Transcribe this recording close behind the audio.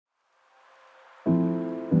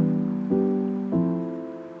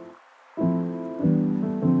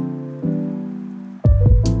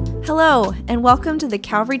Hello, and welcome to the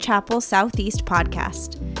Calvary Chapel Southeast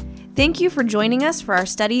podcast. Thank you for joining us for our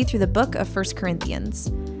study through the book of 1 Corinthians.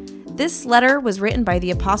 This letter was written by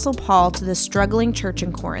the Apostle Paul to the struggling church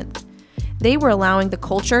in Corinth. They were allowing the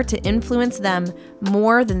culture to influence them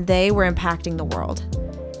more than they were impacting the world.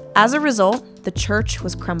 As a result, the church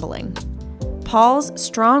was crumbling. Paul's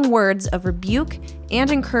strong words of rebuke and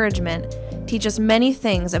encouragement teach us many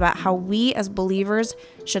things about how we as believers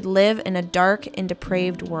should live in a dark and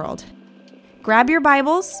depraved world. Grab your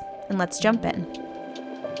Bibles and let's jump in.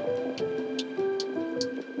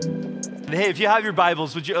 And hey, if you have your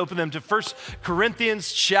Bibles, would you open them to 1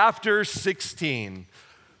 Corinthians chapter 16?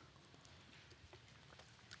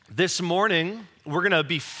 This morning, we're going to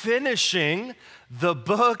be finishing the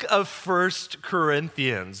book of 1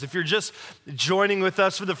 Corinthians. If you're just joining with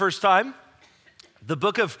us for the first time, the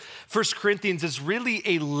book of 1 Corinthians is really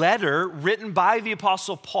a letter written by the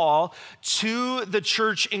Apostle Paul to the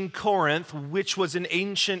church in Corinth, which was in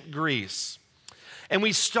ancient Greece. And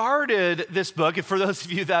we started this book, and for those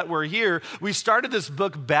of you that were here, we started this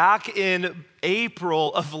book back in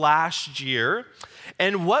April of last year.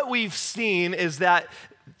 And what we've seen is that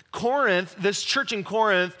Corinth, this church in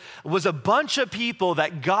Corinth, was a bunch of people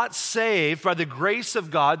that got saved by the grace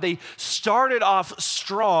of God. They started off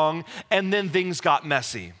strong, and then things got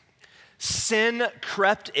messy. Sin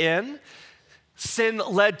crept in. Sin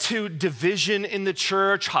led to division in the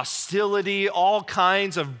church, hostility, all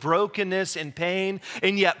kinds of brokenness and pain.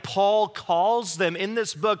 And yet Paul calls them in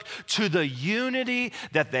this book to the unity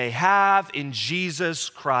that they have in Jesus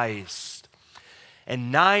Christ.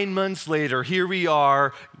 And 9 months later, here we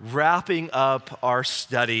are wrapping up our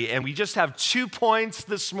study. And we just have 2 points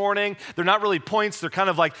this morning. They're not really points, they're kind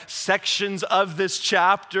of like sections of this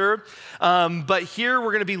chapter. But here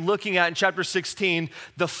we're going to be looking at in chapter 16,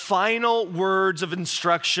 the final words of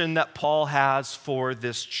instruction that Paul has for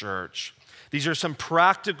this church. These are some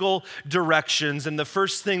practical directions, and the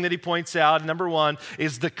first thing that he points out, number 1,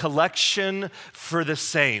 is the collection for the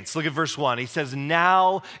saints. Look at verse 1. He says,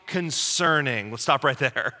 now concerning. Let's stop right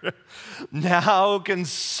there. Now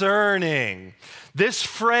concerning. This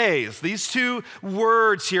phrase, these 2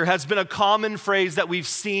 words here, has been a common phrase that we've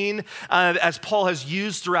seen as Paul has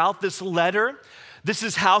used throughout this letter. This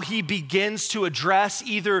is how he begins to address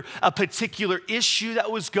either a particular issue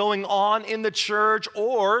that was going on in the church,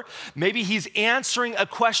 or maybe he's answering a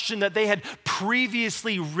question that they had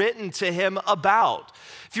previously written to him about.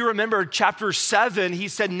 If you remember chapter 7, he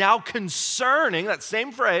said, now concerning, that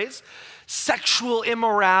same phrase, sexual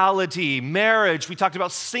immorality, marriage. We talked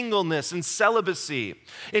about singleness and celibacy.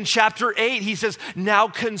 In chapter 8, he says, now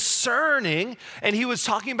concerning, and he was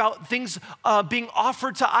talking about things being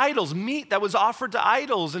offered to idols, meat that was offered to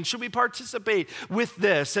idols, and should we participate with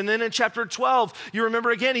this? And then in chapter 12, you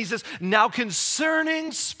remember again, he says, now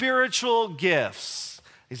concerning spiritual gifts.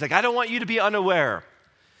 He's like, I don't want you to be unaware.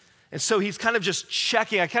 And so he's kind of just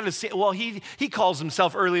checking. I kind of see, well, he calls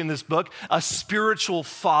himself early in this book a spiritual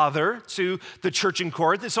father to the church in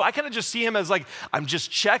Corinth. And so I kind of just see him as like, I'm just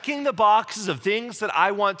checking the boxes of things that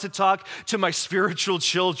I want to talk to my spiritual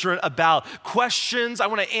children about, questions I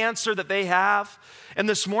want to answer that they have. And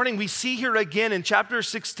this morning we see here again in chapter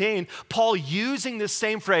 16, Paul using this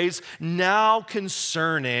same phrase, now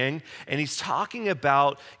concerning, and he's talking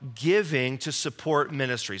about giving to support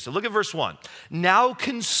ministry. So look at verse 1. Now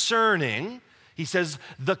concerning, he says,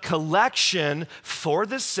 the collection for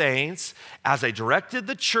the saints, as I directed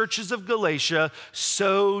the churches of Galatia,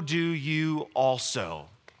 so do you also.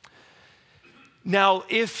 Now,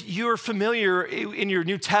 if you're familiar in your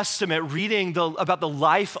New Testament reading about the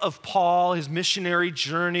life of Paul, his missionary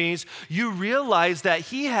journeys, you realize that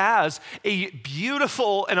he has a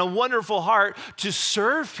beautiful and a wonderful heart to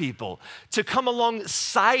serve people, to come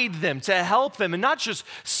alongside them, to help them, and not just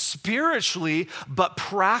spiritually, but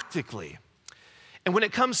practically. And when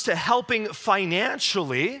it comes to helping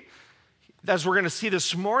financially, as we're going to see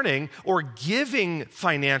this morning, or giving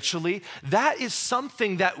financially, that is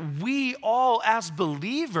something that we all as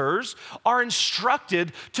believers are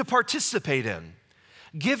instructed to participate in.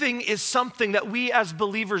 Giving is something that we as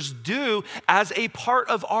believers do as a part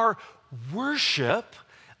of our worship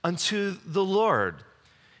unto the Lord.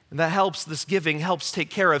 And this giving helps take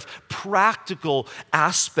care of practical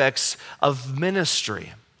aspects of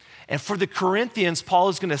ministry. And for the Corinthians, Paul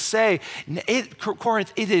is going to say,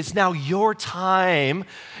 Corinth, it is now your time.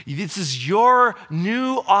 This is your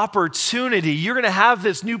new opportunity. You're going to have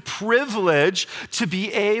this new privilege to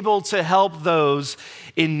be able to help those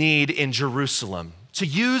in need in Jerusalem. To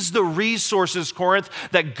use the resources, Corinth,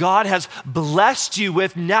 that God has blessed you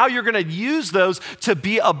with. Now you're going to use those to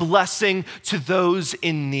be a blessing to those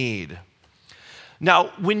in need.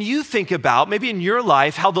 Now, when you think about, maybe in your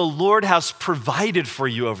life, how the Lord has provided for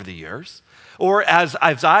you over the years, or as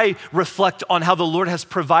I reflect on how the Lord has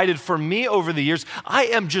provided for me over the years, I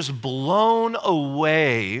am just blown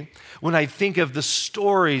away when I think of the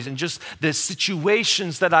stories and just the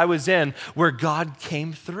situations that I was in where God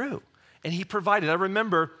came through and he provided. I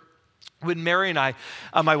remember when Mary and I,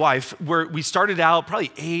 my wife, we started out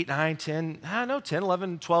probably 8, 9, 10,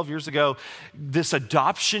 11, 12 years ago, this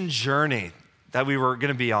adoption journey that we were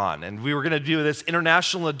going to be on. And we were going to do this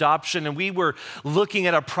international adoption, and we were looking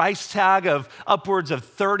at a price tag of upwards of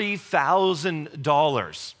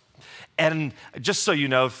 $30,000. And just so you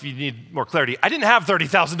know, if you need more clarity, I didn't have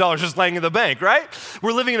 $30,000 just laying in the bank, right?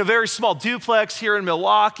 We're living in a very small duplex here in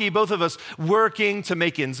Milwaukee, both of us working to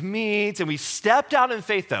make ends meet. And we stepped out in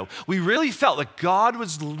faith, though. We really felt like God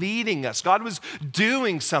was leading us. God was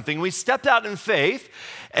doing something. We stepped out in faith,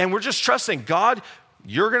 and we're just trusting God.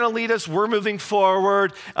 You're going to lead us. We're moving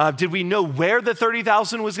forward. Did we know where the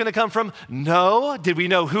 $30,000 was going to come from? No. Did we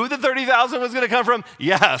know who the $30,000 was going to come from?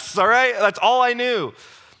 Yes. All right. That's all I knew.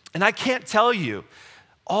 And I can't tell you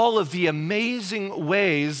all of the amazing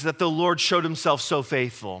ways that the Lord showed himself so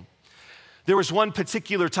faithful. There was one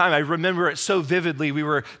particular time, I remember it so vividly. We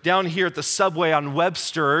were down here at the Subway on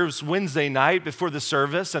Webster. It was Wednesday night before the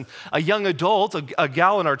service, and a young adult, a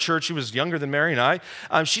gal in our church who was younger than Mary and I,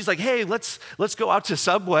 she's like, hey, let's go out to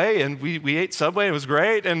Subway, and we ate Subway. It was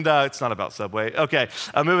great, and it's not about Subway. Okay,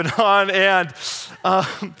 moving on, and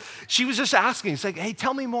she was just asking, she's like, hey,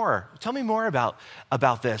 tell me more about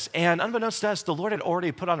this. And unbeknownst to us, the Lord had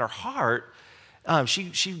already put on her heart,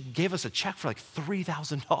 she gave us a check for like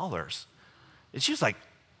 $3,000. And she was like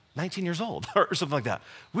 19 years old or something like that.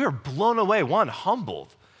 We were blown away,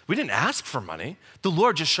 humbled. We didn't ask for money. The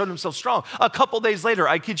Lord just showed himself strong. A couple days later,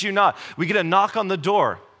 I kid you not, we get a knock on the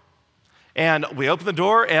door. And we open the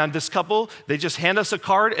door, and this couple, they just hand us a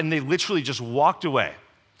card, and they literally just walked away.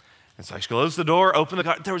 And so I closed the door, opened the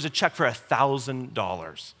card. There was a check for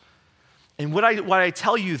 $1,000. And why I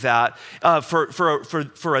tell you that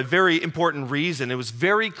for a very important reason, it was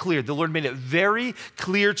very clear. The Lord made it very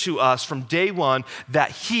clear to us from day one that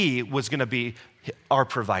he was going to be our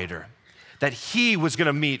provider, that he was going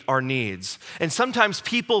to meet our needs. And sometimes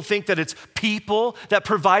people think that it's people that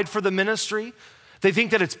provide for the ministry. They think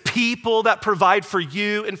that it's people that provide for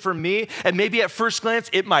you and for me. And maybe at first glance,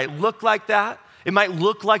 it might look like that. It might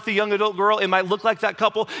look like the young adult girl. It might look like that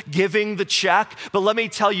couple giving the check. But let me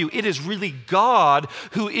tell you, it is really God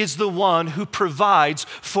who is the one who provides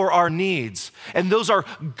for our needs. And those are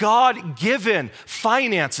God-given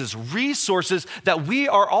finances, resources that we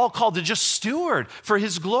are all called to just steward for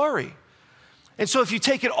his glory. And so if you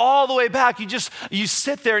take it all the way back, you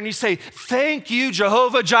sit there and you say, thank you,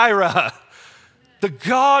 Jehovah Jireh, the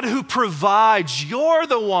God who provides. You're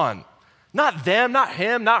the one. Not them, not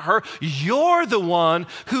him, not her. You're the one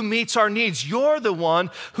who meets our needs. You're the one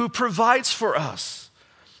who provides for us.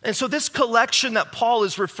 And so this collection that Paul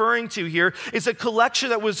is referring to here is a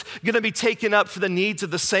collection that was going to be taken up for the needs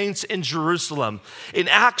of the saints in Jerusalem. In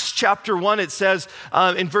Acts chapter 1, it says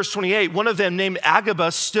in verse 28, one of them named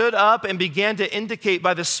Agabus stood up and began to indicate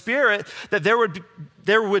by the Spirit that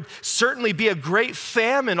there would certainly be a great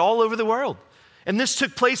famine all over the world. And this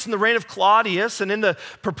took place in the reign of Claudius, and in the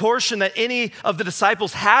proportion that any of the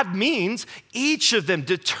disciples had means, each of them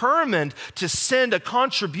determined to send a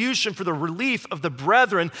contribution for the relief of the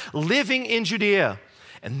brethren living in Judea.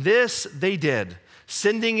 And this they did,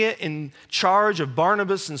 sending it in charge of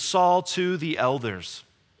Barnabas and Saul to the elders.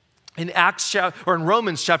 In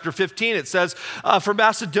Romans chapter 15, it says, for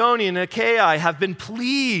Macedonia and Achaia have been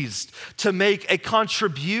pleased to make a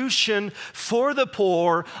contribution for the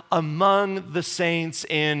poor among the saints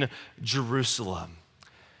in Jerusalem.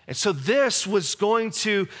 And so this was going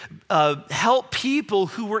to help people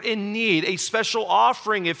who were in need, a special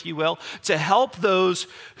offering, if you will, to help those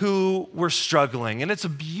who were struggling. And it's a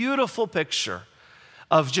beautiful picture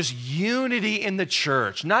of just unity in the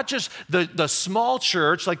church, not just the small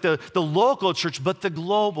church, like the local church, but the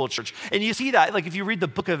global church. And you see that, like if you read the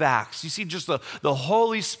book of Acts, you see just the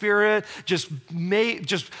Holy Spirit just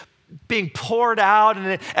being poured out,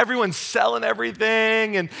 and everyone's selling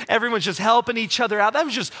everything, and everyone's just helping each other out. That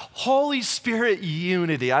was just Holy Spirit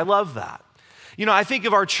unity. I love that. You know, I think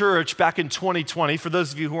of our church back in 2020. For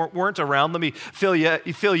those of you who weren't around, let me fill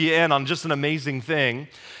you in on just an amazing thing.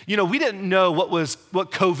 You know, we didn't know what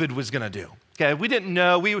COVID was going to do. Okay, we didn't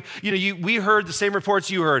know. We heard the same reports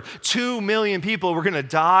you heard. 2 million people were going to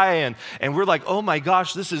die, and we're like, oh my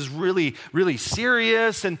gosh, this is really, really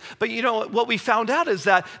serious. But you know what we found out is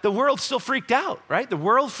that the world still freaked out, right? The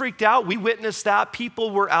world freaked out. We witnessed that.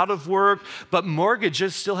 People were out of work, but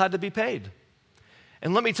mortgages still had to be paid.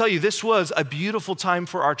 And let me tell you, this was a beautiful time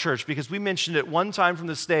for our church because we mentioned it one time from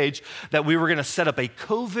the stage that we were going to set up a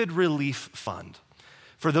COVID relief fund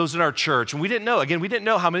for those in our church. And we didn't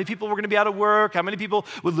know how many people were going to be out of work, how many people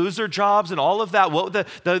would lose their jobs and all of that, what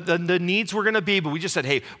the needs were going to be. But we just said,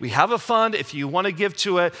 hey, we have a fund. If you want to give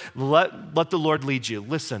to it, let the Lord lead you.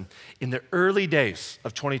 Listen, in the early days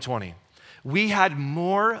of 2020, we had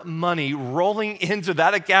more money rolling into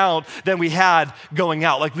that account than we had going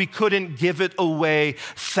out. Like we couldn't give it away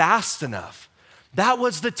fast enough. That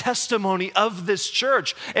was the testimony of this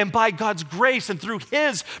church. And by God's grace and through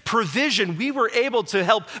His provision, we were able to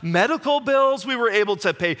help medical bills. We were able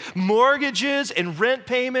to pay mortgages and rent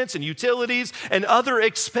payments and utilities and other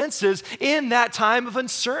expenses in that time of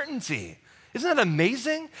uncertainty. Isn't that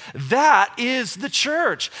amazing? That is the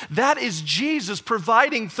church. That is Jesus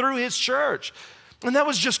providing through His church. And that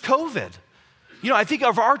was just COVID. I think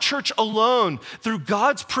of our church alone, through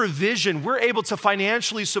God's provision, we're able to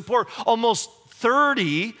financially support almost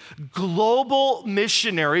 30 global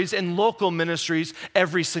missionaries and local ministries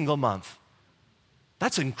every single month.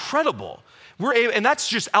 That's incredible. And that's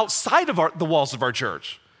just outside of the walls of our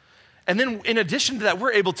church. And then in addition to that,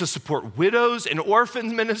 we're able to support widows and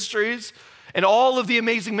orphan ministries and all of the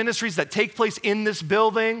amazing ministries that take place in this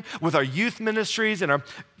building with our youth ministries and our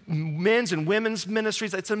men's and women's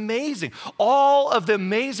ministries. It's amazing. All of the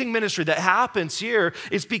amazing ministry that happens here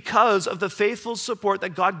is because of the faithful support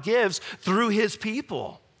that God gives through His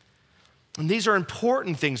people. And these are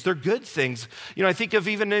important things. They're good things. I think of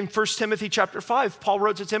even in 1 Timothy chapter 5, Paul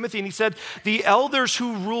wrote to Timothy and he said, the elders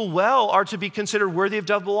who rule well are to be considered worthy of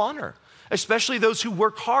double honor, especially those who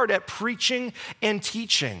work hard at preaching and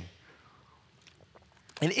teaching.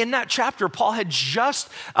 And in that chapter, Paul had just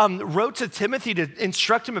wrote to Timothy to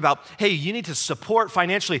instruct him about, hey, you need to support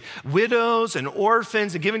financially widows and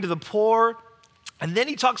orphans and giving to the poor. And then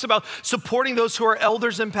he talks about supporting those who are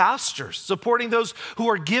elders and pastors, supporting those who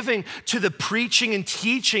are giving to the preaching and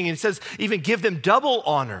teaching. And he says, even give them double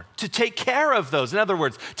honor to take care of those. In other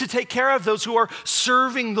words, to take care of those who are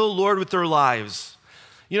serving the Lord with their lives.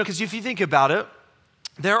 Because if you think about it,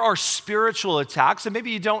 there are spiritual attacks, and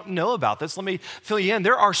maybe you don't know about this. Let me fill you in.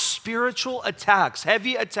 There are spiritual attacks,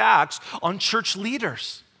 heavy attacks on church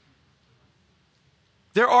leaders.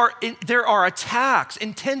 There are attacks,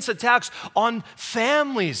 intense attacks on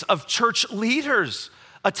families of church leaders,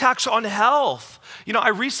 attacks on health. I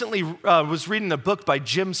recently was reading a book by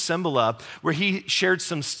Jim Cymbala where he shared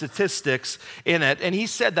some statistics in it, and he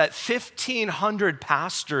said that 1,500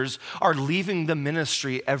 pastors are leaving the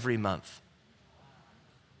ministry every month.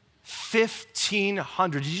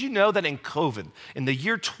 1,500. Did you know that in COVID, in the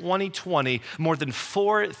year 2020, more than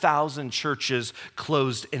 4,000 churches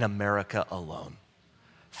closed in America alone?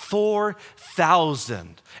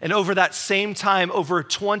 4,000. And over that same time, over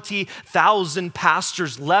 20,000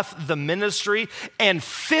 pastors left the ministry, and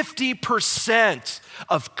 50%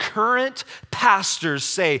 of current pastors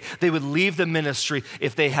say they would leave the ministry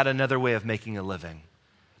if they had another way of making a living.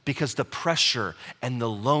 Because the pressure and the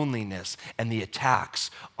loneliness and the attacks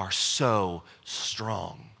are so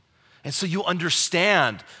strong. And so you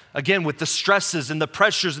understand, again, with the stresses and the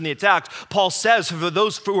pressures and the attacks, Paul says for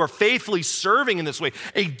those who are faithfully serving in this way,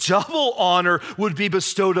 a double honor would be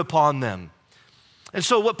bestowed upon them. And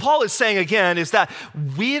so what Paul is saying again is that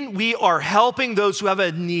when we are helping those who have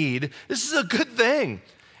a need, this is a good thing.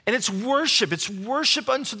 And it's worship. It's worship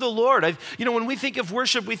unto the Lord. When we think of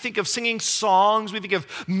worship, we think of singing songs, we think of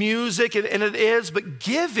music, and it is, but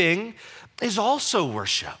giving is also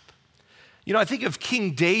worship. I think of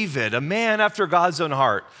King David, a man after God's own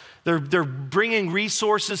heart. They're bringing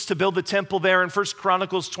resources to build the temple there. In 1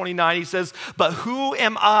 Chronicles 29, he says, but who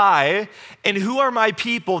am I and who are my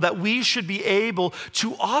people that we should be able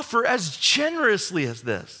to offer as generously as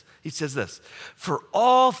this? He says this, for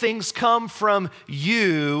all things come from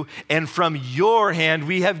you, and from your hand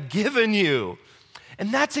we have given you.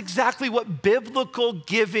 And that's exactly what biblical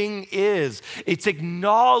giving is. It's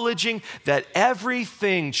acknowledging that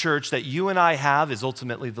everything, church, that you and I have is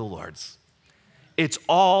ultimately the Lord's. It's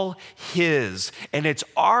all His, and it's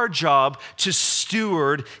our job to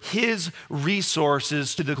steward His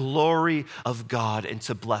resources to the glory of God and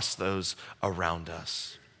to bless those around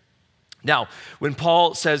us. Now, when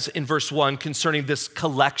Paul says in verse 1 concerning this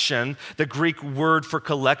collection, the Greek word for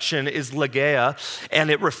collection is legeia,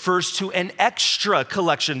 and it refers to an extra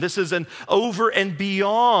collection. This is an over and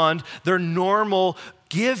beyond their normal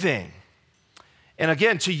giving. And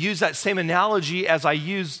again, to use that same analogy as I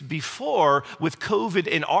used before with COVID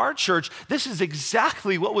in our church, this is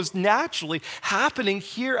exactly what was naturally happening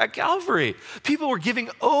here at Calvary. People were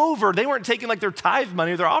giving over. They weren't taking like their tithe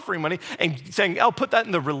money or their offering money and saying, oh, put that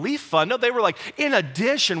in the relief fund. No, they were like, in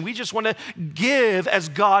addition, we just want to give as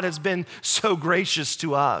God has been so gracious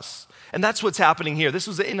to us. And that's what's happening here. This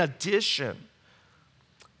was in addition.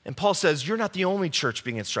 And Paul says, you're not the only church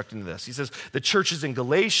being instructed in this. He says, the churches in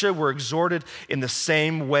Galatia were exhorted in the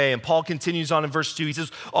same way. And Paul continues on in verse 2. He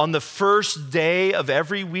says, on the first day of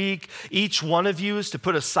every week, each one of you is to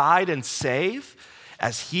put aside and save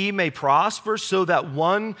as he may prosper, so that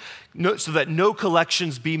no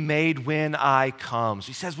collections be made when I come. So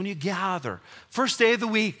he says, when you gather, first day of the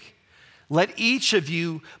week, let each of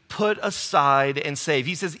you put aside and save.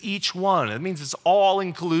 He says each one. It means it's all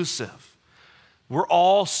inclusive. We're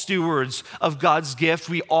all stewards of God's gift.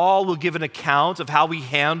 We all will give an account of how we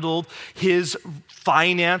handled his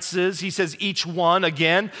finances. He says each one,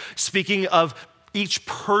 again, speaking of each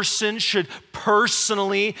person should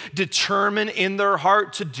personally determine in their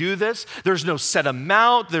heart to do this. There's no set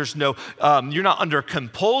amount. There's no, you're not under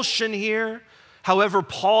compulsion here. However,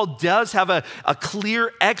 Paul does have a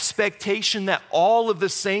clear expectation that all of the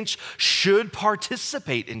saints should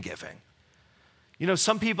participate in giving. You know,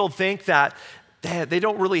 some people think that they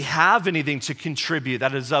don't really have anything to contribute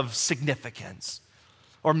that is of significance.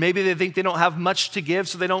 Or maybe they think they don't have much to give,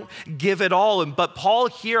 so they don't give at all. But Paul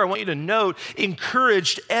here, I want you to note,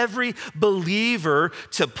 encouraged every believer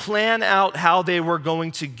to plan out how they were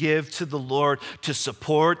going to give to the Lord to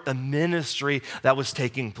support the ministry that was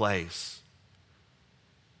taking place.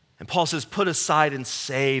 And Paul says, put aside and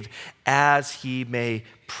save as he may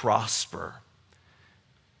prosper.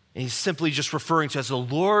 And he's simply just referring to as the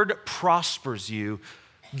Lord prospers you,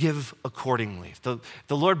 give accordingly. If the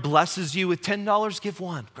Lord blesses you with $10, give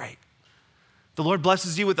one. Great. The Lord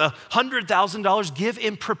blesses you with $100,000, give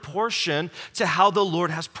in proportion to how the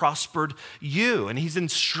Lord has prospered you. And he's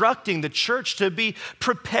instructing the church to be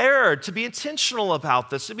prepared, to be intentional about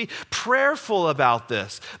this, to be prayerful about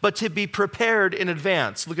this, but to be prepared in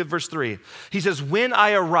advance. Look at verse 3. He says, when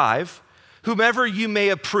I arrive, whomever you may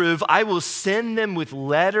approve, I will send them with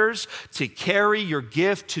letters to carry your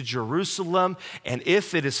gift to Jerusalem. And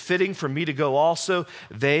if it is fitting for me to go also,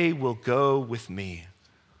 they will go with me.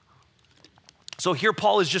 So here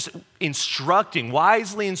Paul is just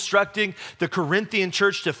wisely instructing the Corinthian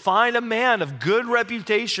church to find a man of good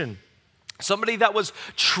reputation, somebody that was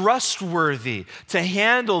trustworthy to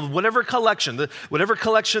handle whatever collection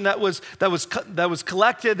that was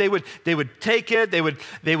collected. They would take it. They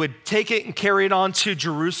would take it and carry it on to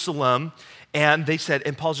Jerusalem. And they said,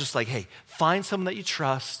 and Paul's just like, hey, find someone that you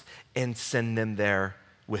trust and send them there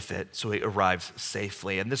with it so it arrives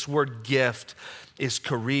safely. And this word gift is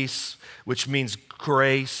charis, which means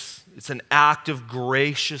grace. It's an act of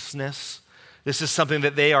graciousness. This is something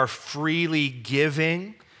that they are freely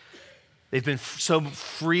giving. They've been so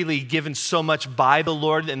freely given so much by the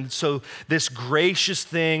Lord. And so this gracious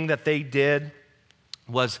thing that they did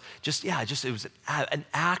was it was an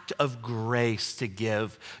act of grace to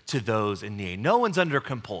give to those in need. No one's under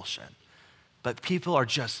compulsion, but people are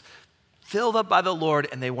just filled up by the Lord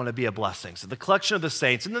and they want to be a blessing. So the collection of the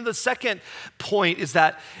saints. And then the second point is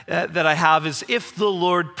that I have is if the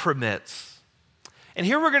Lord permits. And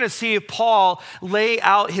here we're going to see Paul lay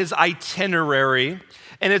out his itinerary.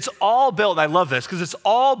 And it's all built, and I love this, because it's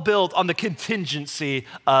all built on the contingency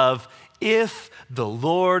of if the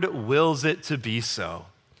Lord wills it to be so.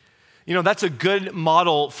 You know, that's a good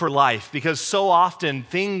model for life because so often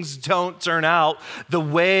things don't turn out the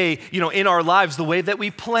way, in our lives, the way that we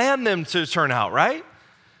plan them to turn out, right?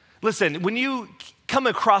 Listen, when you come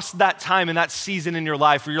across that time and that season in your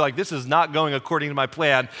life where you're like, this is not going according to my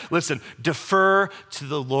plan, listen, defer to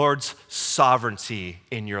the Lord's sovereignty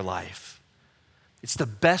in your life. It's the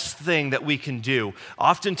best thing that we can do.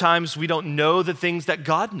 Oftentimes, we don't know the things that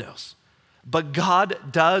God knows. But God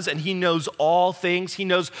does, and he knows all things. He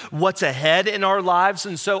knows what's ahead in our lives.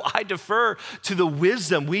 And so I defer to the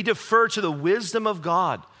wisdom. We defer to the wisdom of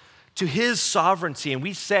God, to his sovereignty. And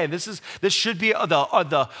we say, this should be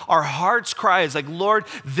our heart's cry is like, Lord,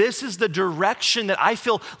 this is the direction that I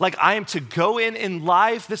feel like I am to go in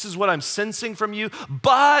life. This is what I'm sensing from you.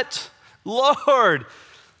 But, Lord,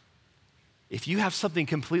 if you have something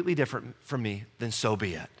completely different from me, then so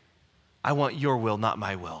be it. I want your will, not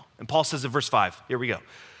my will. And Paul says in verse 5, here we go.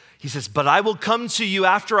 He says, but I will come to you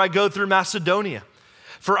after I go through Macedonia.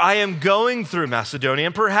 For I am going through Macedonia,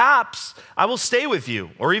 and perhaps I will stay with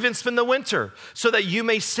you or even spend the winter, so that you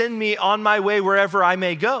may send me on my way wherever I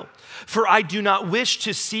may go. For I do not wish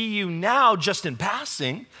to see you now just in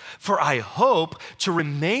passing, for I hope to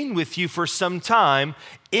remain with you for some time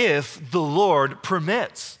if the Lord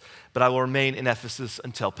permits. But I will remain in Ephesus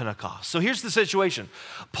until Pentecost. So here's the situation.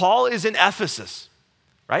 Paul is in Ephesus,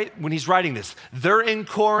 right? When he's writing this, they're in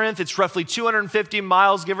Corinth. It's roughly 250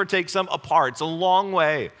 miles, give or take some, apart. It's a long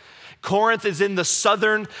way. Corinth is in the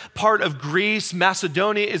southern part of Greece.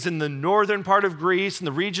 Macedonia is in the northern part of Greece, in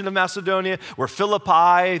the region of Macedonia, where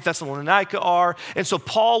Philippi, Thessalonica are. And so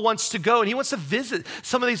Paul wants to go, and he wants to visit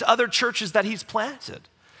some of these other churches that he's planted.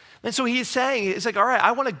 And so he's saying, he's like, all right,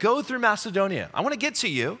 I want to go through Macedonia. I want to get to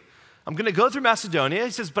you. I'm going to go through Macedonia. He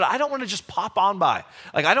says, but I don't want to just pop on by.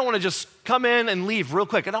 Like, I don't want to just come in and leave real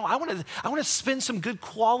quick. I want to spend some good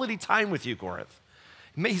quality time with you, Corinth.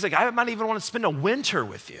 He's like, I might even want to spend a winter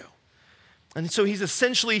with you. And so he's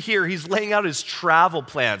essentially here, he's laying out his travel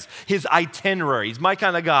plans, his itinerary. He's my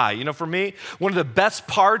kind of guy. You know, for me, one of the best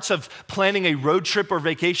parts of planning a road trip or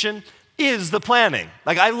vacation is the planning.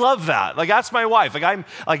 Like, I love that. Like, that's my wife. Like, I'm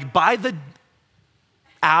like, by the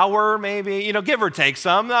hour maybe, you know, give or take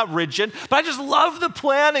some, not rigid, but I just love the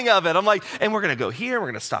planning of it. I'm like, and we're going to go here, we're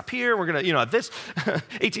going to stop here, we're going to, you know, at this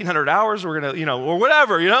 1,800 hours, we're going to, you know, or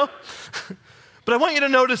whatever, you know. But I want you to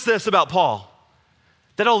notice this about Paul,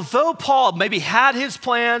 that although Paul maybe had his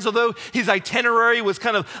plans, although his itinerary was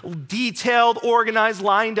kind of detailed, organized,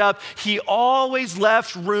 lined up, he always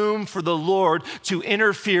left room for the Lord to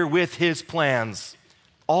interfere with his plans,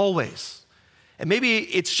 always. And maybe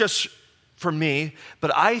it's just for me,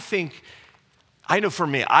 but I know for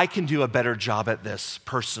me, I can do a better job at this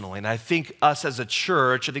personally. And I think us as a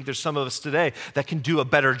church, I think there's some of us today that can do a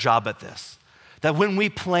better job at this. That when we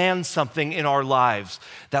plan something in our lives,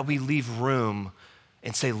 that we leave room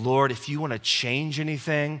and say, Lord, if you want to change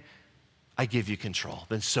anything, I give you control,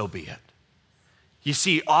 then so be it. You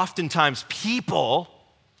see, oftentimes people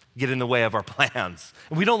get in the way of our plans,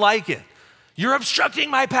 and we don't like it. You're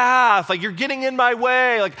obstructing my path, like you're getting in my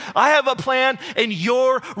way, like I have a plan and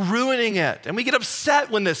you're ruining it. And we get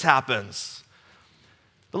upset when this happens.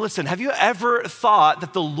 But listen, have you ever thought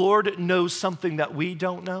that the Lord knows something that we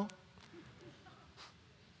don't know?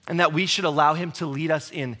 And that we should allow him to lead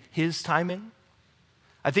us in his timing?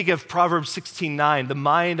 I think of Proverbs 16:9, the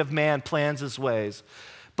mind of man plans his ways,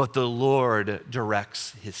 but the Lord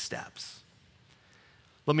directs his steps.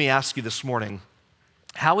 Let me ask you this morning,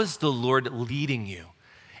 how is the Lord leading you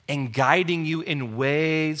and guiding you in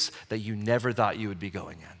ways that you never thought you would be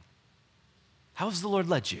going in? How has the Lord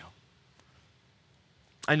led you?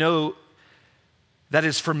 I know that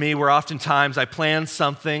is for me where oftentimes I plan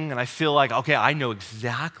something and I feel like, okay, I know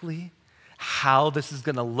exactly how this is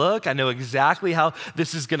going to look. I know exactly how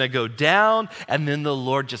this is going to go down. And then the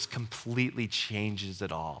Lord just completely changes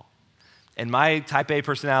it all. And my type A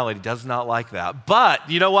personality does not like that. But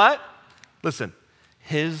you know what? Listen,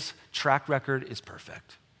 his track record is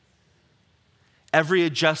perfect. Every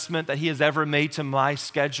adjustment that he has ever made to my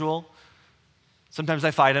schedule, sometimes I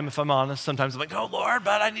fight him if I'm honest. Sometimes I'm like, oh Lord,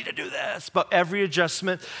 but I need to do this. But every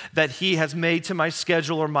adjustment that he has made to my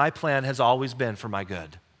schedule or my plan has always been for my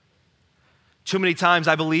good. Too many times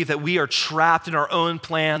I believe that we are trapped in our own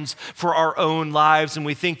plans for our own lives, and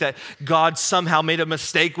we think that God somehow made a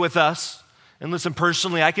mistake with us. And listen,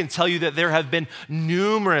 personally, I can tell you that there have been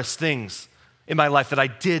numerous things in my life that I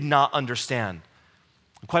did not understand.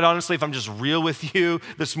 Quite honestly, if I'm just real with you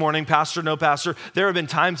this morning, pastor, no pastor, there have been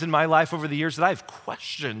times in my life over the years that I've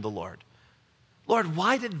questioned the Lord. Lord,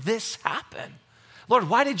 why did this happen? Lord,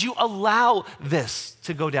 why did you allow this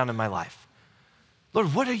to go down in my life?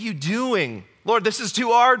 Lord, what are you doing? Lord, this is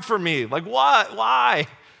too hard for me. Like, what? Why?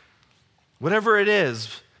 Whatever it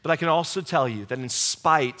is, but I can also tell you that in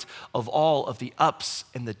spite of all of the ups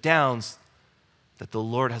and the downs, that the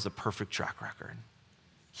Lord has a perfect track record.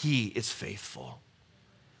 He is faithful.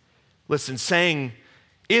 Listen, saying,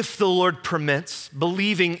 if the Lord permits,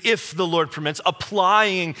 believing if the Lord permits,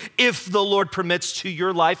 applying if the Lord permits to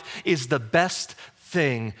your life is the best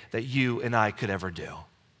thing that you and I could ever do.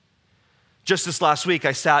 Just this last week,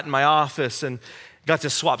 I sat in my office and got to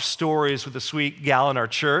swap stories with a sweet gal in our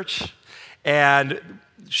church. And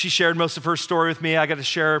she shared most of her story with me. I got to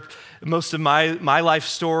share most of my life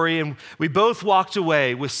story. And we both walked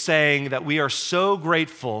away with saying that we are so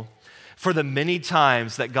grateful for the many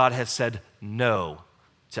times that God has said no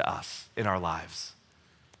to us in our lives.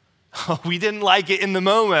 We didn't like it in the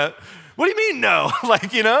moment. What do you mean no?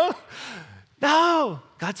 Like, you know? No.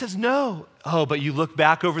 God says no. Oh, but you look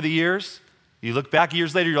back over the years, you look back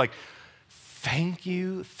years later, you're like, thank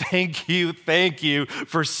you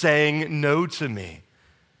for saying no to me,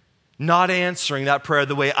 not answering that prayer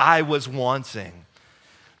the way I was wanting.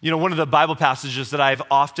 You know, one of the Bible passages that I've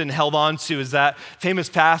often held on to is that famous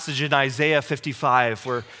passage in Isaiah 55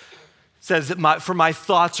 where it says that for my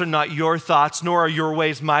thoughts are not your thoughts, nor are your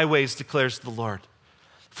ways my ways, declares the Lord.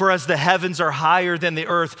 For as the heavens are higher than the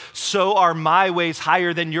earth, so are my ways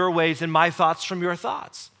higher than your ways and my thoughts from your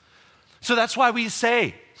thoughts. So that's why we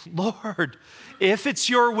say, Lord, if it's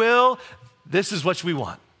your will, this is what we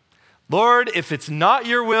want. Lord, if it's not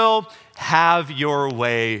your will, have your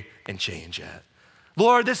way and change it.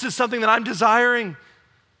 Lord, this is something that I'm desiring.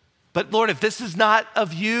 But Lord, if this is not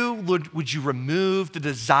of you, would you remove the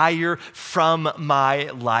desire from my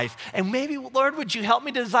life? And maybe, Lord, would you help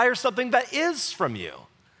me desire something that is from you?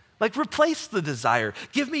 Like replace the desire.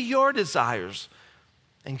 Give me your desires.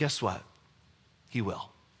 And guess what? He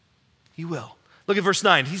will. He will. Look at verse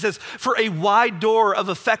 9. He says, for a wide door of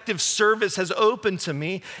effective service has opened to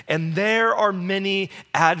me, and there are many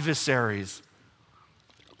adversaries.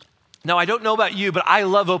 Now, I don't know about you, but I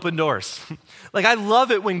love open doors. Like, I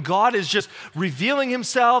love it when God is just revealing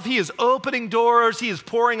himself. He is opening doors. He is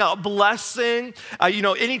pouring out blessing.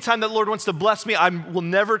 Anytime that the Lord wants to bless me, I will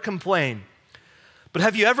never complain. But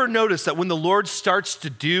have you ever noticed that when the Lord starts to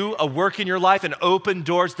do a work in your life and open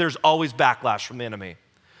doors, there's always backlash from the enemy?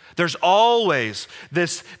 There's always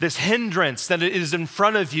this hindrance that is in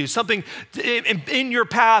front of you, something in your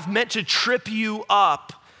path meant to trip you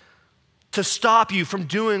up, to stop you from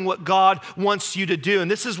doing what God wants you to do.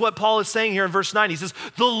 And this is what Paul is saying here in verse 9. He says,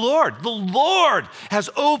 the Lord has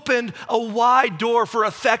opened a wide door for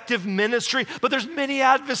effective ministry, but there's many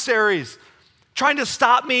adversaries trying to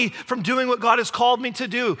stop me from doing what God has called me to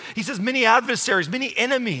do. He says many adversaries, many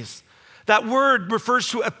enemies. That word refers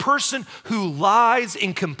to a person who lies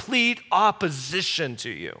in complete opposition to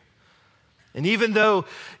you. And even though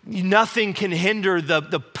nothing can hinder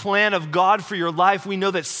the plan of God for your life, we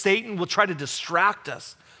know that Satan will try to distract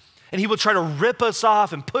us. And he will try to rip us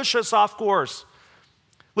off and push us off course.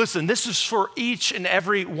 Listen, this is for each and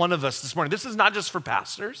every one of us this morning. This is not just for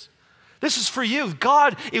pastors. This is for you.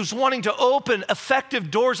 God is wanting to open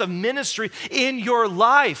effective doors of ministry in your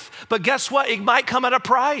life. But guess what? It might come at a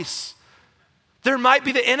price. There might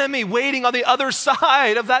be the enemy waiting on the other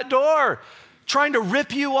side of that door, trying to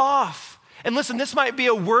rip you off. And listen, this might be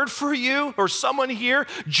a word for you or someone here.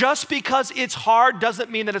 Just because it's hard doesn't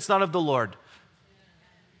mean that it's not of the Lord.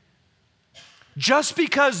 Just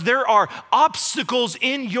because there are obstacles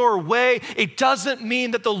in your way, it doesn't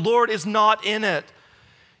mean that the Lord is not in it.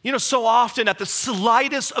 You know, so often at the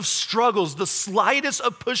slightest of struggles, the slightest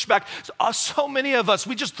of pushback, so many of us,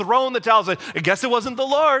 we just throw in the towel and say, I guess it wasn't the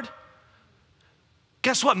Lord.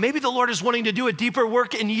 Guess what? Maybe the Lord is wanting to do a deeper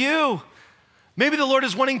work in you. Maybe the Lord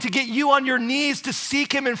is wanting to get you on your knees to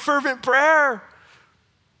seek him in fervent prayer.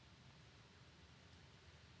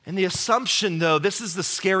 And the assumption, though, this is the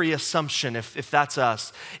scary assumption, if that's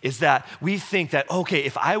us, is that we think that, okay,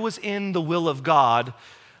 if I was in the will of God,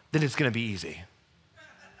 then it's going to be easy.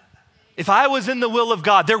 If I was in the will of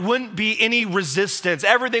God, there wouldn't be any resistance.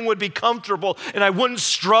 Everything would be comfortable, and I wouldn't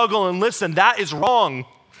struggle. And listen, that is wrong.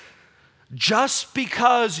 Just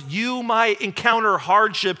because you might encounter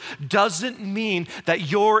hardship doesn't mean that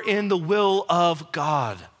you're in the will of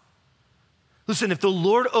God. Listen, if the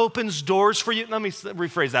Lord opens doors for you, let me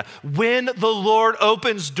rephrase that. When the Lord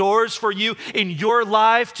opens doors for you in your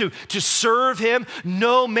life to serve him,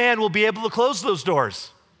 no man will be able to close those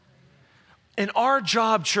doors. And our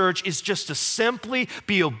job, church, is just to simply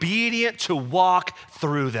be obedient to walk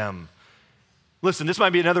through them. Listen, this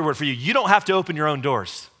might be another word for you. You don't have to open your own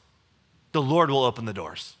doors. The Lord will open the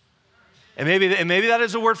doors. And maybe that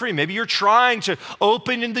is a word for you. Maybe you're trying to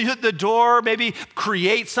open the door, maybe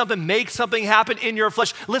create something, make something happen in your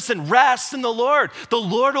flesh. Listen, rest in the Lord. The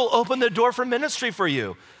Lord will open the door for ministry for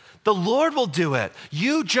you. The Lord will do it.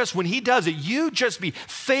 When he does it, you just be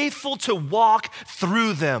faithful to walk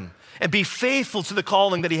through them and be faithful to the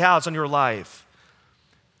calling that he has on your life.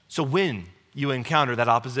 So when you encounter that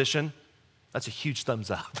opposition, that's a huge thumbs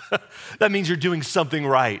up. That means you're doing something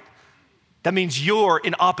right. That means you're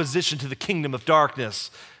in opposition to the kingdom of darkness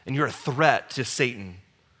and you're a threat to Satan.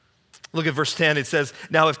 Look at verse 10. It says,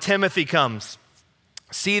 now if Timothy comes,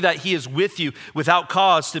 see that he is with you without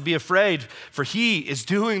cause to be afraid, for he is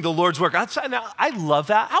doing the Lord's work. I love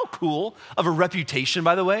that. How cool of a reputation,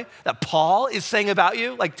 by the way, that Paul is saying about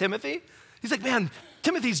you, like Timothy. He's like, man,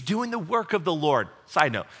 Timothy's doing the work of the Lord.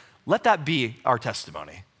 Side note, let that be our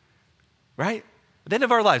testimony, right? At the end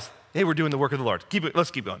of our lives, hey, we're doing the work of the Lord.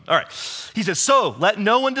 Let's keep going. All right. He says, so let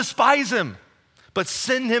no one despise him, but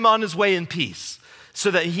send him on his way in peace,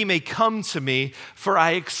 so that he may come to me, for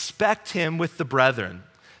I expect him with the brethren.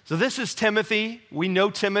 So this is Timothy. We know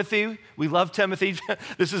Timothy. We love Timothy.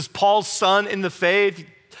 This is Paul's son in the faith.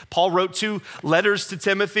 Paul wrote 2 letters to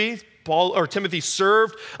Timothy. Timothy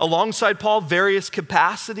served alongside Paul various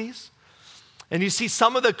capacities. And you see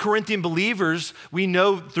some of the Corinthian believers, we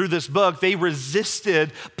know through this book, they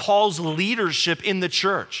resisted Paul's leadership in the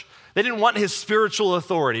church. They didn't want his spiritual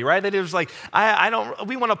authority, right? They was like,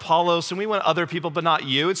 we want Apollos and we want other people, but not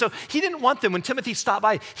you. And so he didn't want them. When Timothy stopped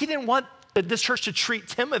by, he didn't want this church to treat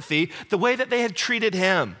Timothy the way that they had treated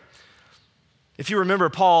him. If you remember,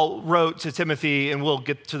 Paul wrote to Timothy, and we'll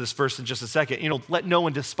get to this verse in just a second, let no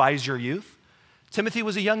one despise your youth. Timothy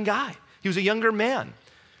was a young guy. He was a younger man.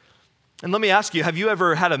 And let me ask you, have you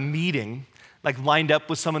ever had a meeting lined up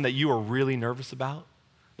with someone that you were really nervous about?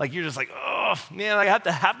 You're just oh man, I have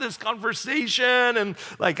to have this conversation and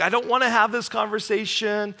I don't want to have this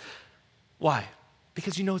conversation. Why?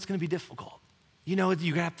 Because it's going to be difficult. You're going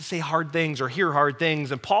to have to say hard things or hear hard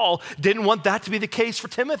things. And Paul didn't want that to be the case for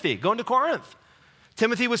Timothy going to Corinth.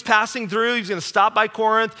 Timothy was passing through. He was going to stop by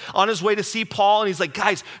Corinth on his way to see Paul. And he's like,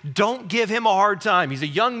 guys, don't give him a hard time. He's a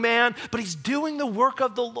young man, but he's doing the work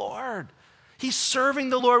of the Lord. He's serving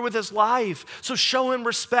the Lord with his life. So show him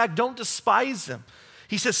respect. Don't despise him.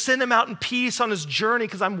 He says, send him out in peace on his journey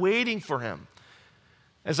because I'm waiting for him.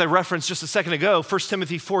 As I referenced just a second ago, 1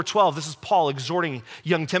 Timothy 4:12, this is Paul exhorting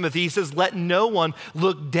young Timothy. He says, let no one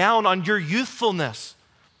look down on your youthfulness,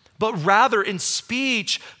 but rather in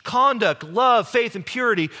speech, conduct, love, faith, and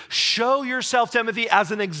purity, show yourself, Timothy,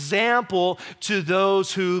 as an example to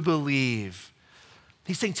those who believe.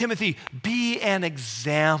 He's saying, Timothy, be an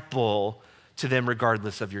example to them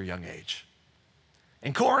regardless of your young age.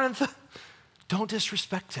 In Corinth, don't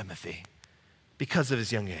disrespect Timothy because of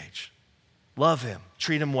his young age. Love him,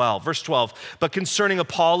 treat him well. Verse 12, but concerning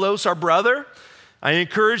Apollos, our brother, I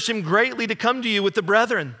encouraged him greatly to come to you with the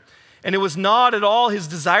brethren. And it was not at all his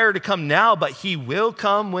desire to come now, but he will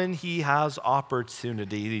come when he has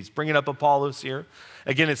opportunity. He's bringing up Apollos here.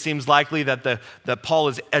 Again, it seems likely that Paul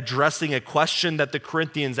is addressing a question that the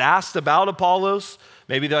Corinthians asked about Apollos.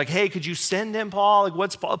 Maybe they're like, hey, could you send him, Paul?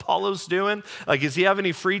 What's Apollos doing? Does he have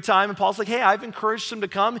any free time? And Paul's like, hey, I've encouraged him to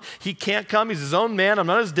come. He can't come. He's his own man. I'm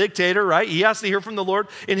not his dictator, right? He has to hear from the Lord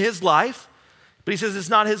in his life. But he says it's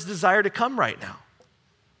not his desire to come right now.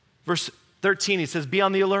 Verse 13, he says, be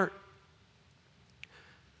on the alert.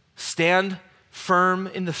 Stand firm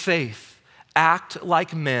in the faith. Act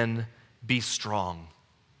like men. Be strong.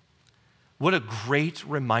 What a great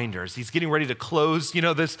reminder. As he's getting ready to close,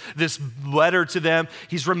 this letter to them,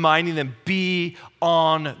 he's reminding them, be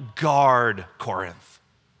on guard, Corinth.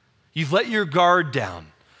 You've let your guard down.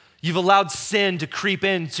 You've allowed sin to creep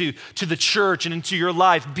into the church and into your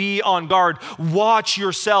life. Be on guard. Watch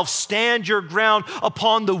yourself. Stand your ground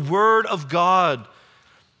upon the word of God.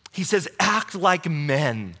 He says, act like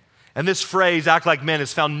men. And this phrase, act like men,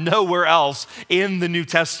 is found nowhere else in the New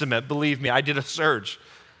Testament. Believe me, I did a search.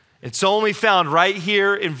 It's only found right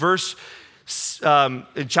here in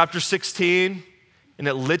in chapter 16, and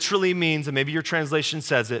it literally means, and maybe your translation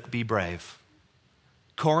says it, be brave.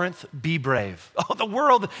 Corinth, be brave. Oh, the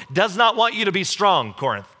world does not want you to be strong,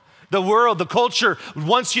 Corinth. The world, the culture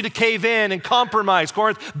wants you to cave in and compromise.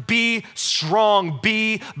 Corinth, be strong,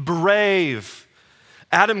 be brave.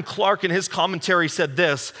 Adam Clark in his commentary said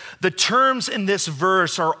this, the terms in this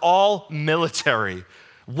verse are all military.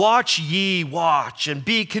 Watch ye, watch, and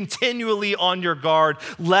be continually on your guard,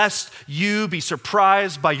 lest you be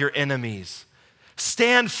surprised by your enemies.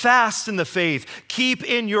 Stand fast in the faith. Keep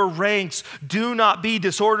in your ranks. Do not be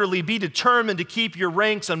disorderly. Be determined to keep your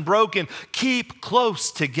ranks unbroken. Keep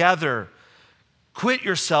close together. Quit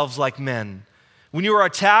yourselves like men. When you are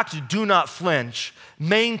attacked, do not flinch.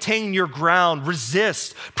 Maintain your ground.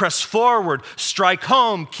 Resist. Press forward. Strike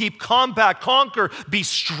home. Keep compact. Conquer. Be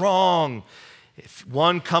strong. If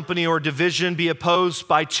one company or division be opposed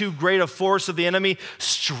by too great a force of the enemy,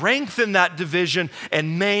 strengthen that division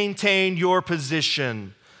and maintain your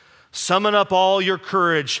position. Summon up all your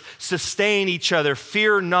courage, sustain each other,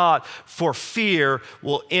 fear not, for fear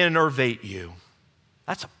will enervate you.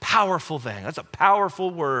 That's a powerful thing. That's a powerful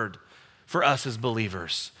word for us as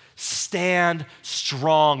believers. Stand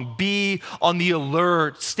strong. Be on the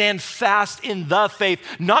alert. Stand fast in the faith.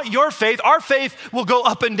 Not your faith. Our faith will go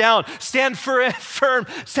up and down. Stand firm.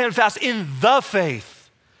 Stand fast in the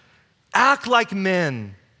faith. Act like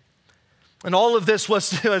men. And all of this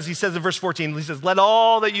was, as he says in verse 14, he says, let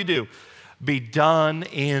all that you do be done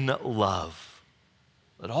in love.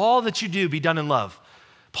 Let all that you do be done in love.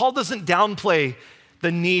 Paul doesn't downplay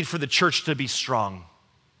the need for the church to be strong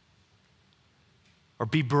or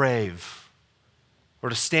be brave or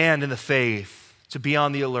to stand in the faith, to be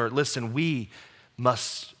on the alert. Listen, we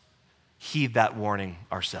must heed that warning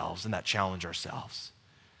ourselves and that challenge ourselves.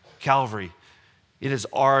 Calvary, it is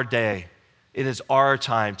our day. It is our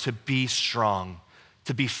time to be strong,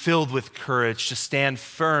 to be filled with courage, to stand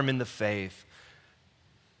firm in the faith.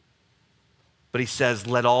 But he says,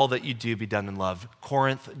 let all that you do be done in love.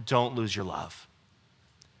 Corinth, don't lose your love.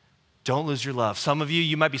 Don't lose your love. Some of you,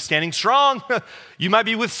 you might be standing strong. You might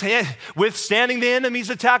be withstanding the enemy's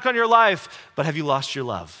attack on your life, but have you lost your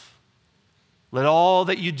love? Let all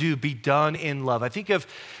that you do be done in love. I think of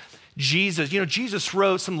Jesus. Jesus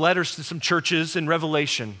wrote some letters to some churches in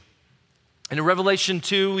Revelation. And in Revelation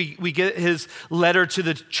 2, we get his letter to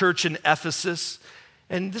the church in Ephesus.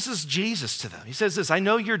 And this is Jesus to them. He says this, I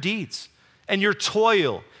know your deeds and your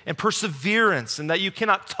toil and perseverance, and that you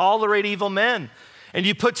cannot tolerate evil men. And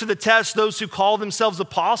you put to the test those who call themselves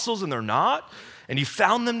apostles, and they're not. And you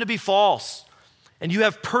found them to be false. And you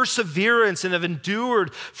have perseverance and have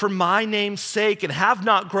endured for my name's sake and have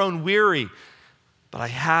not grown weary. But I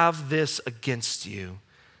have this against you,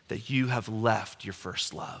 that you have left your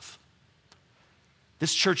first love.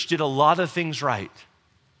 This church did a lot of things right.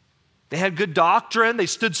 They had good doctrine. They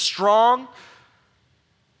stood strong.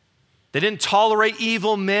 They didn't tolerate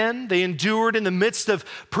evil men. They endured in the midst of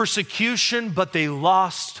persecution, but they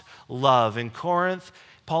lost love. In Corinth,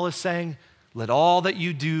 Paul is saying, let all that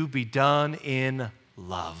you do be done in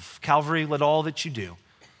love. Calvary, let all that you do.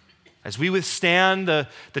 As we withstand the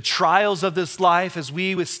trials of this life, as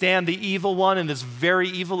we withstand the evil one in this very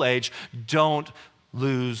evil age, don't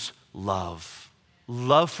lose love.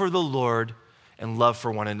 Love for the Lord and love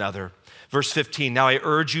for one another. Verse 15, now I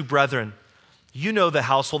urge you, brethren, you know the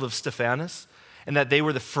household of Stephanas, and that they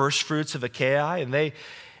were the first fruits of Achaia,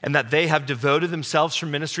 and that they have devoted themselves for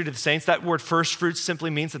ministry to the saints. That word first fruits simply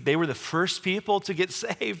means that they were the first people to get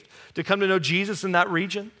saved, to come to know Jesus in that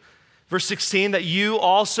region. Verse 16, that you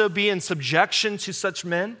also be in subjection to such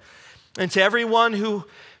men, and to everyone who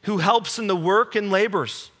helps in the work and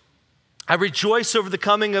labors. I rejoice over the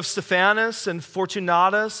coming of Stephanas and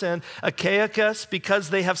Fortunatus and Achaicus, because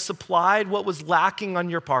they have supplied what was lacking on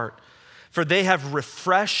your part. For they have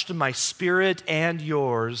refreshed my spirit and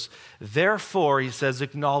yours. Therefore, he says,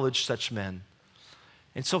 acknowledge such men.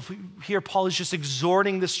 And so here Paul is just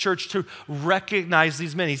exhorting this church to recognize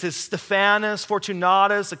these men. He says, Stephanas,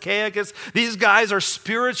 Fortunatus, Achaicus, these guys are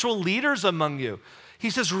spiritual leaders among you. He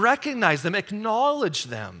says, recognize them, acknowledge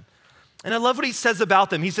them. And I love what he says about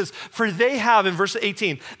them. He says, for they have, in verse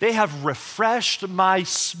 18, they have refreshed my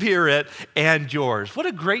spirit and yours. What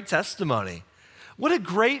a great testimony. What a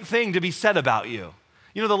great thing to be said about you.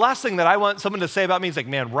 You know, the last thing that I want someone to say about me is like,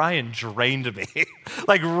 man, Ryan drained me.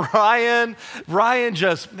 Like Ryan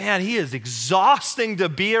just, man, he is exhausting to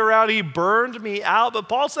be around. He burned me out. But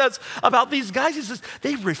Paul says about these guys, he says,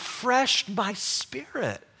 they refreshed my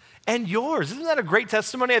spirit and yours. Isn't that a great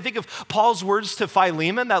testimony? I think of Paul's words to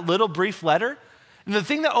Philemon, that little brief letter. And the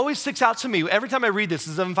thing that always sticks out to me every time I read this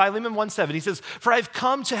is in Philemon 1:7. He says, for I've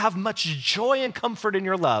come to have much joy and comfort in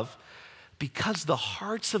your love, because the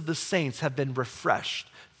hearts of the saints have been refreshed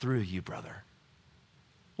through you, brother.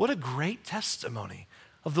 What a great testimony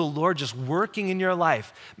of the Lord just working in your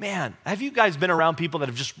life. Man, have you guys been around people that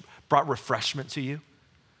have just brought refreshment to you?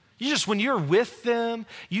 When you're with them,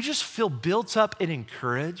 you just feel built up and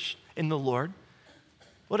encouraged in the Lord.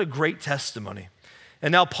 What a great testimony.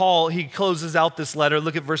 And now Paul, he closes out this letter.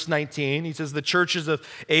 Look at verse 19. He says, the churches of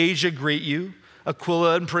Asia greet you.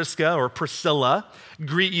 Aquila and Priscilla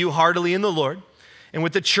greet you heartily in the Lord, and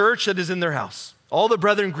with the church that is in their house. All the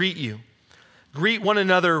brethren greet you. Greet one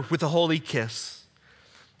another with a holy kiss.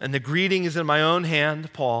 And the greeting is in my own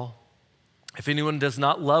hand, Paul. If anyone does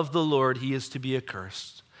not love the Lord, he is to be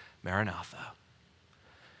accursed. Maranatha.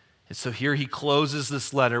 And so here he closes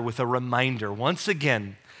this letter with a reminder, once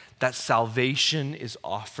again, that salvation is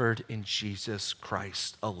offered in Jesus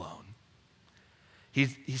Christ alone. He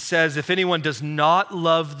says, if anyone does not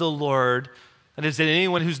love the Lord, that is,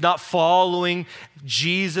 anyone who's not following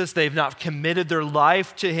Jesus, they've not committed their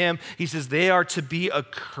life to him, he says they are to be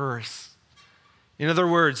accursed. In other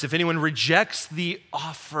words, if anyone rejects the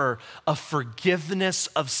offer of forgiveness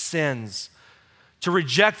of sins, to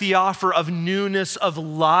reject the offer of newness of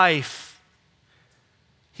life,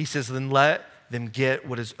 he says, then let them get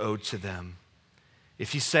what is owed to them.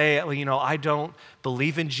 If you say, well, I don't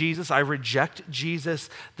believe in Jesus, I reject Jesus,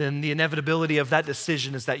 then the inevitability of that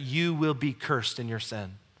decision is that you will be cursed in your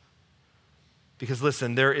sin. Because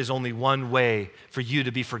listen, there is only one way for you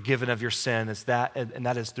to be forgiven of your sin, and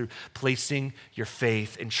that is through placing your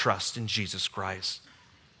faith and trust in Jesus Christ.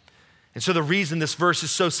 And so the reason this verse is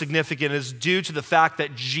so significant is due to the fact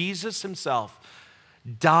that Jesus himself,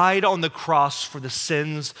 died on the cross for the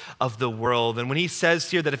sins of the world. And when he says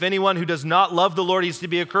here that if anyone who does not love the Lord is to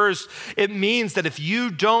be accursed, it means that if you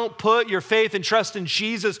don't put your faith and trust in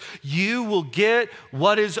Jesus, you will get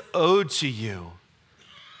what is owed to you.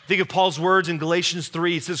 Think of Paul's words in Galatians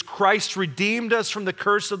 3. It says, Christ redeemed us from the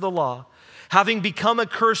curse of the law, having become a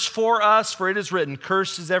curse for us, for it is written,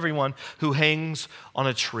 cursed is everyone who hangs on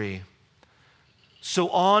a tree. So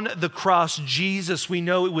on the cross, Jesus, we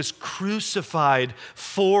know it was crucified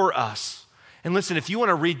for us. And listen, if you want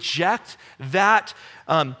to reject that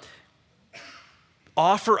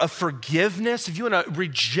offer of forgiveness, if you want to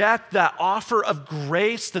reject that offer of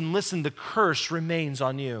grace, then listen, the curse remains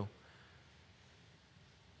on you.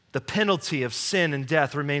 The penalty of sin and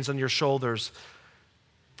death remains on your shoulders.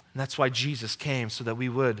 And that's why Jesus came, so that we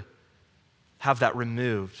would have that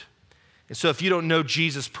removed. And so if you don't know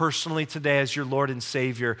Jesus personally today as your Lord and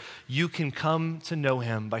Savior, you can come to know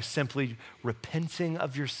him by simply repenting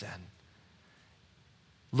of your sin,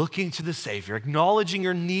 looking to the Savior, acknowledging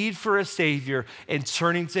your need for a Savior, and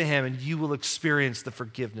turning to him, and you will experience the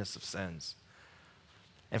forgiveness of sins.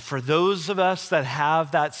 And for those of us that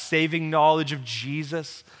have that saving knowledge of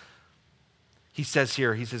Jesus, he says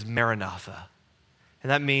here, he says, Maranatha. And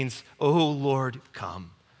that means, oh Lord,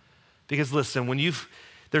 come. Because listen,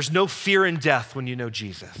 there's no fear in death when you know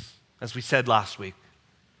Jesus, as we said last week.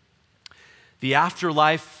 The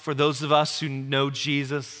afterlife, for those of us who know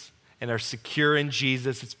Jesus and are secure in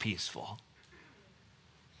Jesus, it's peaceful.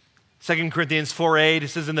 2 Corinthians 4:8, it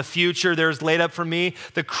says, in the future there is laid up for me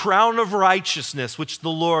the crown of righteousness, which the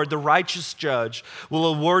Lord, the righteous judge, will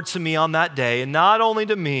award to me on that day, and not only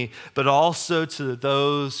to me, but also to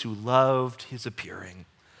those who loved his appearing.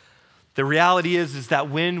 The reality is that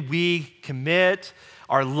when we commit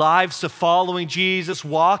our lives to following Jesus,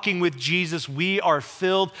 walking with Jesus, we are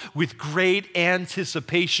filled with great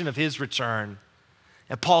anticipation of his return.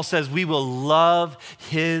 And Paul says we will love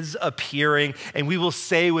his appearing, and we will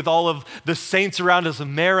say with all of the saints around us,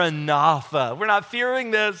 Maranatha. We're not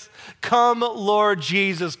fearing this. Come, Lord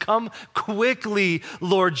Jesus. Come quickly,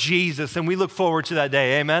 Lord Jesus. And we look forward to that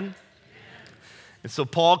day. Amen? And so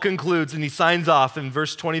Paul concludes, and he signs off in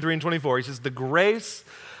verse 23 and 24. He says, the grace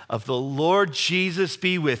of the Lord Jesus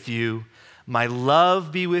be with you. My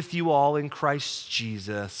love be with you all in Christ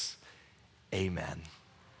Jesus. Amen.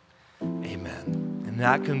 Amen. And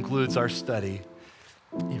that concludes our study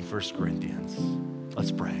in 1 Corinthians.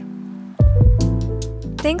 Let's pray.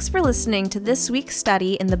 Thanks for listening to this week's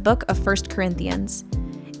study in the book of 1 Corinthians.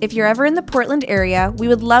 If you're ever in the Portland area, we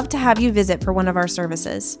would love to have you visit for one of our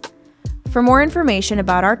services. For more information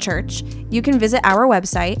about our church, you can visit our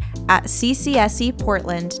website at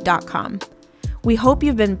ccseportland.com. We hope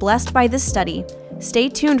you've been blessed by this study. Stay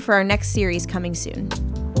tuned for our next series coming soon.